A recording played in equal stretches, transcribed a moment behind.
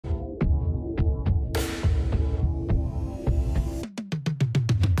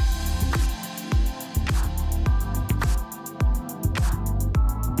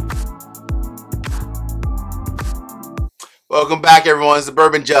Welcome back, everyone. It's the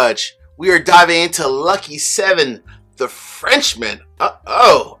Bourbon Judge. We are diving into Lucky 7 The Frenchman.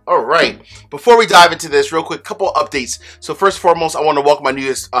 All right. Before we dive into this, real quick, couple updates. So first and foremost, I want to welcome my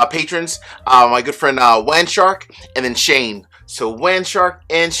newest patrons, my good friend Wan Shark, and then Shane. So Wan Shark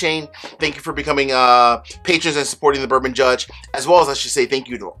and Shane, thank you for becoming patrons and supporting the Bourbon Judge, as well as I should say thank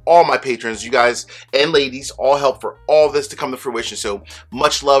you to all my patrons. You guys and ladies all help for all this to come to fruition. So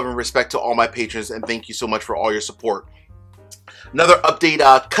much love and respect to all my patrons, and thank you so much for all your support. Another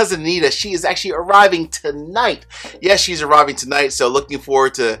update, cousin Nita, she is actually arriving tonight. Yes, she's arriving tonight, so looking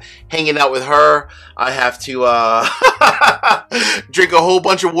forward to hanging out with her. I have to drink a whole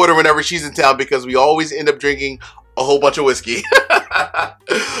bunch of water whenever she's in town because we always end up drinking a whole bunch of whiskey. But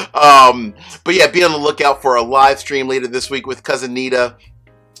yeah, be on the lookout for a live stream later this week with cousin Nita.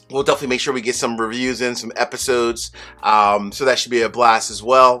 We'll definitely make sure we get some reviews in, some episodes, so that should be a blast as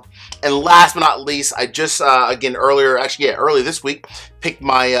well. And last but not least, I just, again, early this week, picked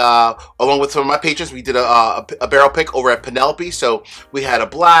my, along with some of my patrons, we did a barrel pick over at Penelope, so we had a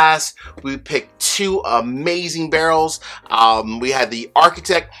blast. We picked two amazing barrels. We had the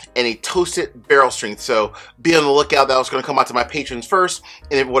Architect and a Toasted Barrel Strength, so be on the lookout. That was going to come out to my patrons first,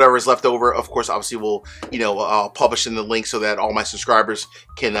 and then whatever is left over, of course, obviously we'll, publish in the link so that all my subscribers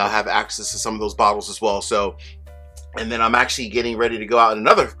can have access to some of those bottles as well. So, and then I'm actually getting ready to go out in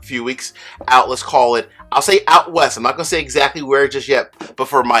another few weeks out, let's call it, I'll say out west. I'm not going to say exactly where just yet, but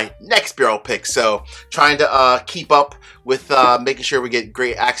for my next barrel pick. So trying to keep up with making sure we get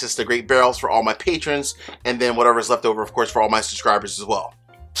great access to great barrels for all my patrons, and then whatever's left over, of course, for all my subscribers as well.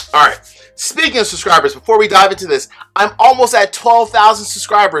 All right, speaking of subscribers, before we dive into this, I'm almost at 12,000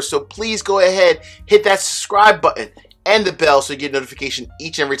 subscribers, so please go ahead, hit that subscribe button and the bell so you get notification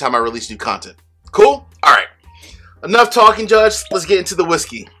each and every time I release new content. Cool? All right. Enough talking, Judge. Let's get into the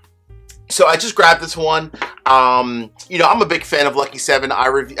whiskey. So I just grabbed this one. I'm a big fan of Lucky 7.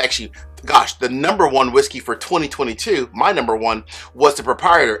 Actually, gosh, the #1 whiskey for 2022, my #1, was the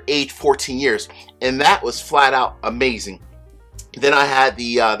Proprietor, aged 14 years. And that was flat out amazing. Then I had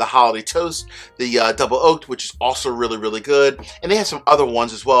the Holiday Toast, the Double Oaked, which is also really, really good. And they have some other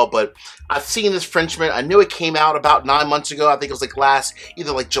ones as well, but I've seen this Frenchman. I knew it came out about 9 months ago. I think it was like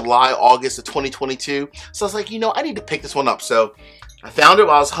either like July, August of 2022. So I was like, I need to pick this one up. So I found it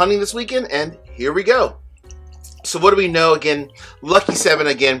while I was hunting this weekend, and here we go. So what do we know? Again, Lucky 7,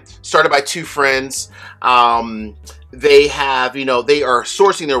 again, started by two friends. They have, they are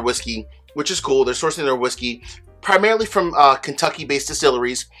sourcing their whiskey, which is cool. They're sourcing their whiskey primarily from Kentucky-based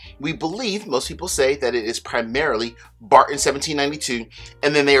distilleries. We believe, most people say, that it is primarily Barton 1792,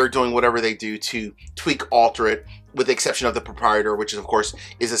 and then they are doing whatever they do to tweak, alter it, with the exception of the Proprietor, which is, of course,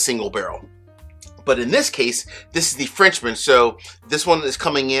 is a single barrel. But in this case, this is the Frenchman, so this one is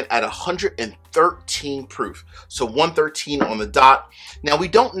coming in at 113 proof. So 113 on the dot. Now, we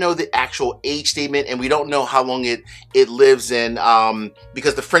don't know the actual age statement, and we don't know how long it lives in,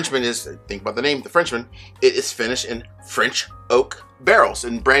 because the Frenchman is, think about the name, the Frenchman, it is finished in French oak barrels,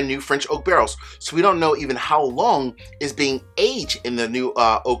 in brand new French oak barrels. So we don't know even how long is being aged in the new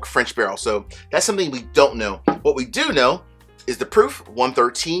oak French barrel. So that's something we don't know. What we do know is the proof,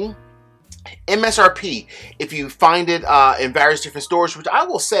 113. MSRP, if you find it in various different stores, which I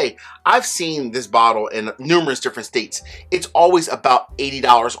will say, I've seen this bottle in numerous different states, it's always about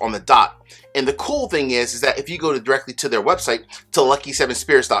 $80 on the dot. And the cool thing is that if you go directly to their website, to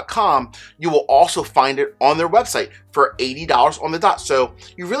lucky7spirits.com, you will also find it on their website for $80 on the dot. So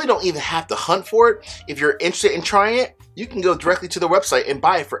you really don't even have to hunt for it. If you're interested in trying it, you can go directly to their website and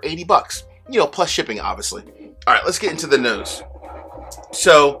buy it for 80 bucks, plus shipping, obviously. All right, let's get into the nose.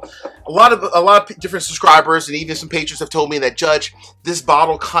 So a lot of different subscribers and even some patrons have told me that, Judge, this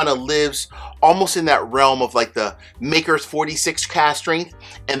bottle kind of lives almost in that realm of like the Maker's 46 cask strength,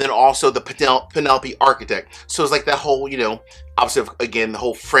 and then also the Penelope Architect. So it's like that whole, obviously, again, the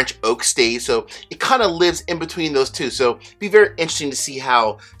whole French oak stage. So it kind of lives in between those two. So it'd be very interesting to see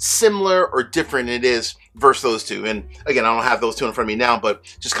how similar or different it is versus those two. And again, I don't have those two in front of me now, but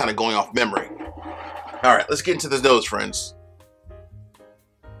just kind of going off memory. All right, let's get into the nose, friends.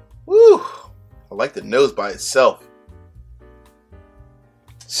 Woo! I like the nose by itself.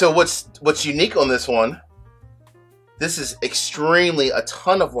 So what's unique on this one, this is extremely a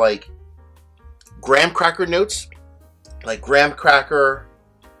ton of like graham cracker notes, like graham cracker,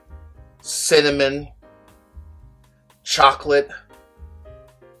 cinnamon, chocolate,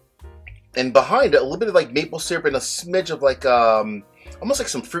 and behind it a little bit of like maple syrup and a smidge of like almost like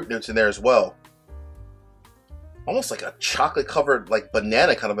some fruit notes in there as well. Almost like a chocolate covered like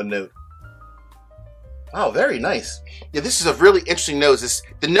banana kind of a note. Oh, very nice. Yeah, this is a really interesting nose.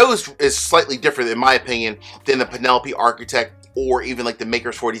 The nose is slightly different, in my opinion, than the Penelope Architect or even like the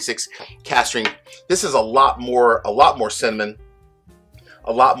Maker's 46 cast strength. This is a lot more cinnamon,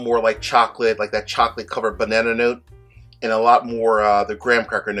 a lot more like chocolate, like that chocolate covered banana note, and a lot more the graham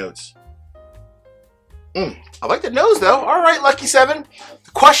cracker notes. I like the nose though. All right, Lucky 7.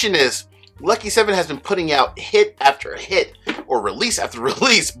 The question is, Lucky 7 has been putting out hit after hit or release after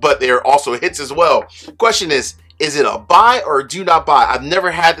release, but they are also hits as well. Question is it a buy or do not buy? I've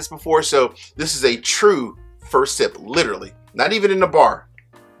never had this before, so this is a true first sip, literally. Not even in a bar.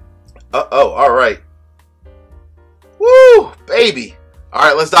 Uh-oh, all right. Woo, baby. All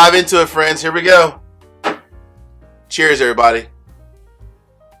right, let's dive into it, friends. Here we go. Cheers, everybody.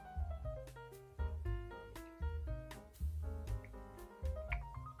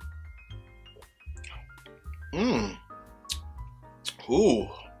 Ooh.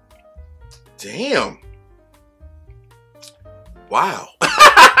 Damn. Wow.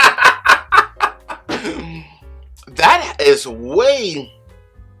 That is way...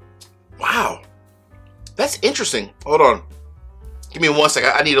 Wow. That's interesting. Hold on. Give me 1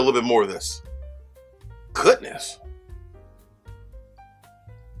 second. I need a little bit more of this. Goodness.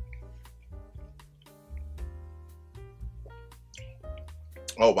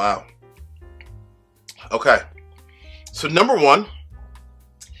 Oh, wow. Okay. So number one,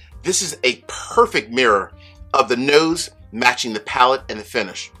 this is a perfect mirror of the nose matching the palate and the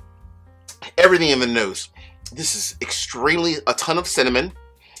finish. Everything in the nose. This is extremely a ton of cinnamon.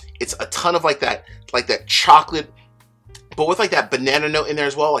 It's a ton of like that chocolate, but with like that banana note in there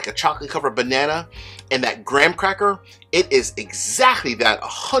as well, like a chocolate covered banana and that graham cracker. It is exactly that,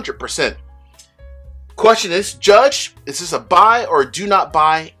 100%. Question is, Judge, is this a buy or do not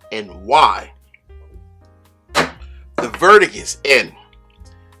buy, and why? The verdict is in.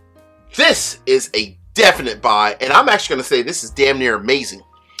 This is a definite buy, and I'm actually going to say this is damn near amazing.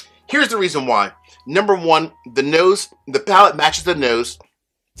 Here's the reason why. Number one, the nose, the palate matches the nose.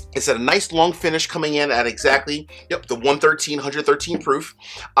 It's at a nice long finish coming in at exactly, the 113 proof.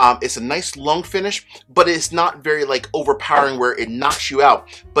 It's a nice long finish, but it's not very like overpowering where it knocks you out,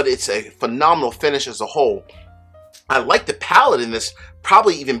 but it's a phenomenal finish as a whole. I like the palate in this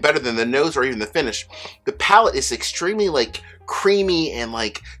probably even better than the nose or even the finish. The palate is extremely like creamy and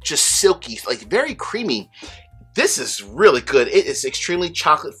like just silky, like very creamy. This is really good. It is extremely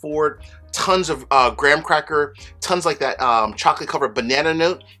chocolate forward, tons of graham cracker, tons like that chocolate covered banana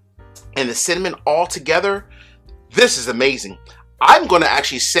note, and the cinnamon all together. This is amazing. I'm going to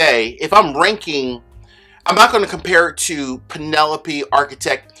actually say, if I'm ranking, I'm not going to compare it to Penelope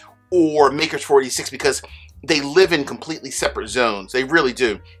Architect or Maker's 46 because they live in completely separate zones. They really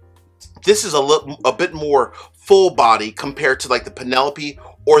do. This is a bit more full body compared to like the Penelope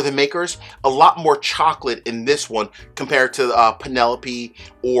or the Makers. A lot more chocolate in this one compared to Penelope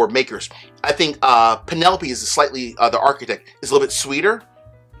or Makers. I think Penelope is slightly, the Architect is a little bit sweeter.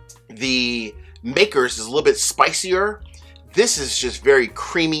 The Makers is a little bit spicier. This is just very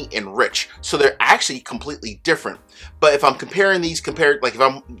creamy and rich. So they're actually completely different. But if I'm comparing these, like if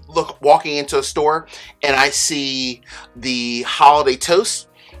I'm walking into a store and I see the Holiday Toast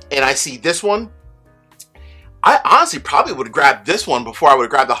and I see this one, I honestly probably would grab this one before I would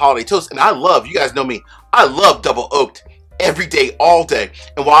grab the Holiday Toast. And I love, you guys know me, I love double oaked every day, all day.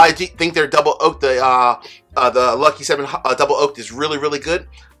 And while I think they're double oaked, the Lucky 7 double oaked is really, really good.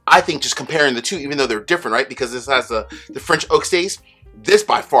 I think just comparing the two, even though they're different, right? Because this has the French oak stays. This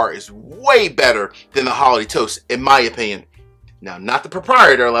by far is way better than the Holiday Toast, in my opinion. Now, not the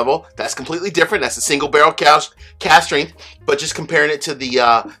proprietor level. That's completely different. That's a single barrel cast strength. But just comparing it to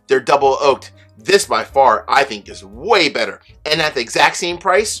their double oaked, this by far, I think, is way better. And at the exact same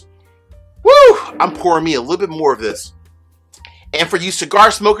price, woo! I'm pouring me a little bit more of this. And for you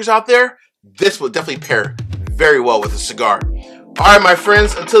cigar smokers out there, this will definitely pair very well with a cigar. All right, my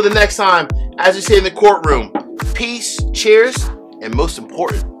friends, until the next time, as we say in the courtroom, peace, cheers, and most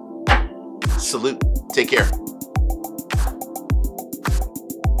important, salute. Take care.